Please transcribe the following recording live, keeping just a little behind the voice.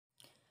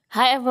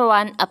Hi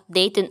everyone,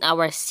 update on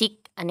our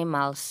sick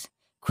animals.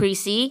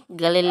 Krissy,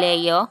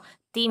 Galileo,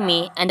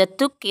 Timmy, and the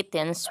two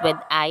kittens with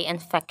eye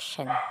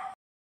infection.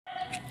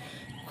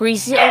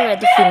 Krissy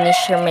already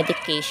finished her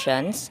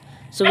medications,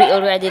 so we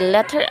already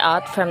let her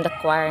out from the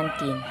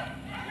quarantine.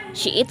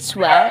 She eats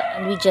well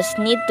and we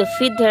just need to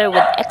feed her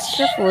with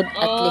extra food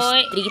at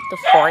least 3 to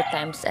 4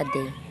 times a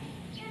day.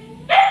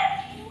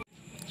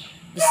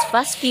 These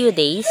past few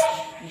days,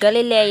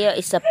 Galileo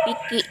is a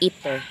picky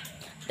eater.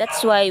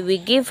 That's why we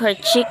give her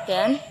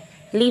chicken,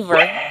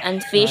 liver,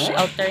 and fish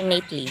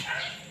alternately.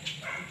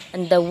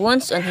 And the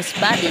wounds on his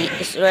body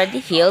is already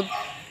healed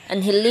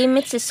and he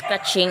limits his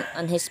scratching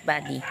on his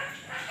body.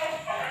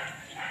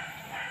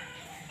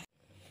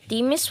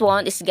 Timmy's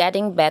wound is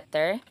getting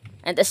better,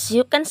 and as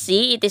you can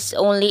see, it is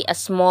only a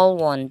small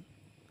wound.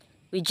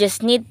 We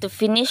just need to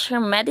finish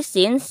her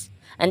medicines,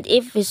 and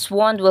if his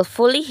wound will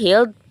fully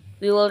healed,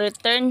 we will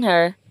return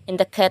her in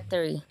the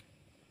cattery.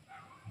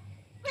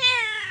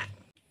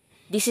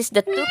 This is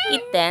the two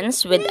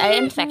kittens with eye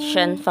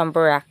infection from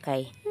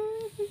Boracay.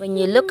 When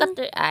you look at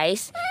their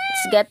eyes,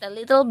 it's got a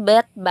little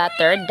bit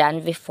better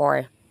than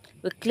before.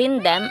 We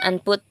clean them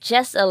and put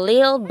just a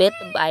little bit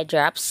of eye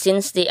drops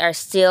since they are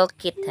still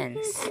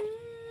kittens.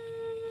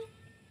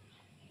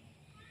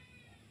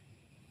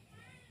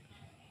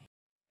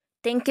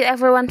 Thank you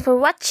everyone for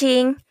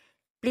watching.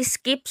 Please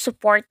keep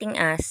supporting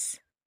us.